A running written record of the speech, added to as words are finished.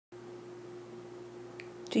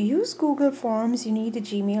To use Google Forms, you need a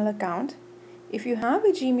Gmail account. If you have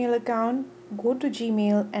a Gmail account, go to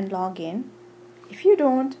Gmail and log in. If you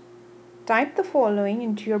don't, type the following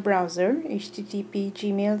into your browser,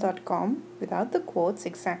 http://gmail.com, without the quotes,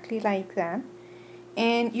 exactly like that.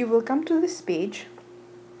 And you will come to this page.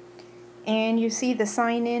 And you see the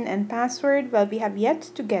sign in and password. Well, we have yet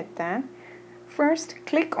to get that. First,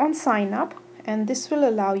 click on sign up, and this will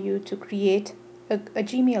allow you to create a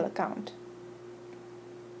Gmail account.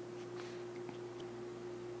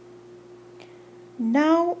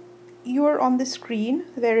 Now you're on the screen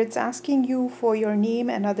where it's asking you for your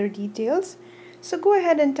name and other details. So go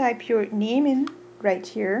ahead and type your name in right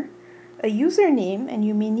here, a username, and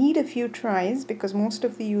you may need a few tries because most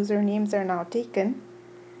of the usernames are now taken,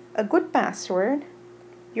 a good password,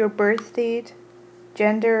 your birth date,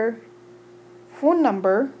 gender, phone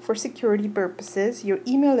number for security purposes, your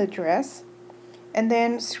email address, and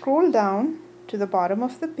then scroll down to the bottom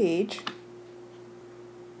of the page.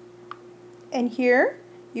 And here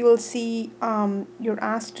you will see you're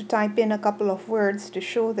asked to type in a couple of words to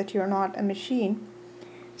show that you're not a machine.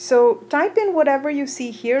 So type in whatever you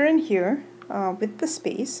see here and here with the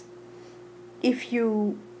space. If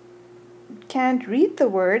you can't read the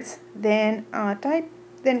words, then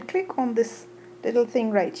click on this little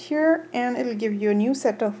thing right here and it'll give you a new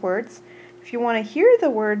set of words. If you want to hear the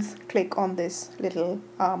words, click on this little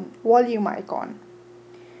volume icon.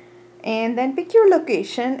 And then pick your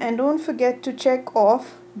location and don't forget to check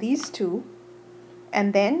off these two,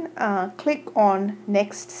 and then click on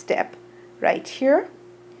next step right here.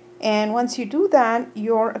 And once you do that,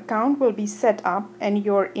 your account will be set up and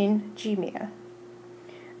you're in Gmail.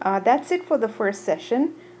 That's it for the first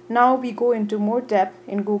session. Now we go into more depth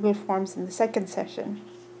in Google Forms in the second session.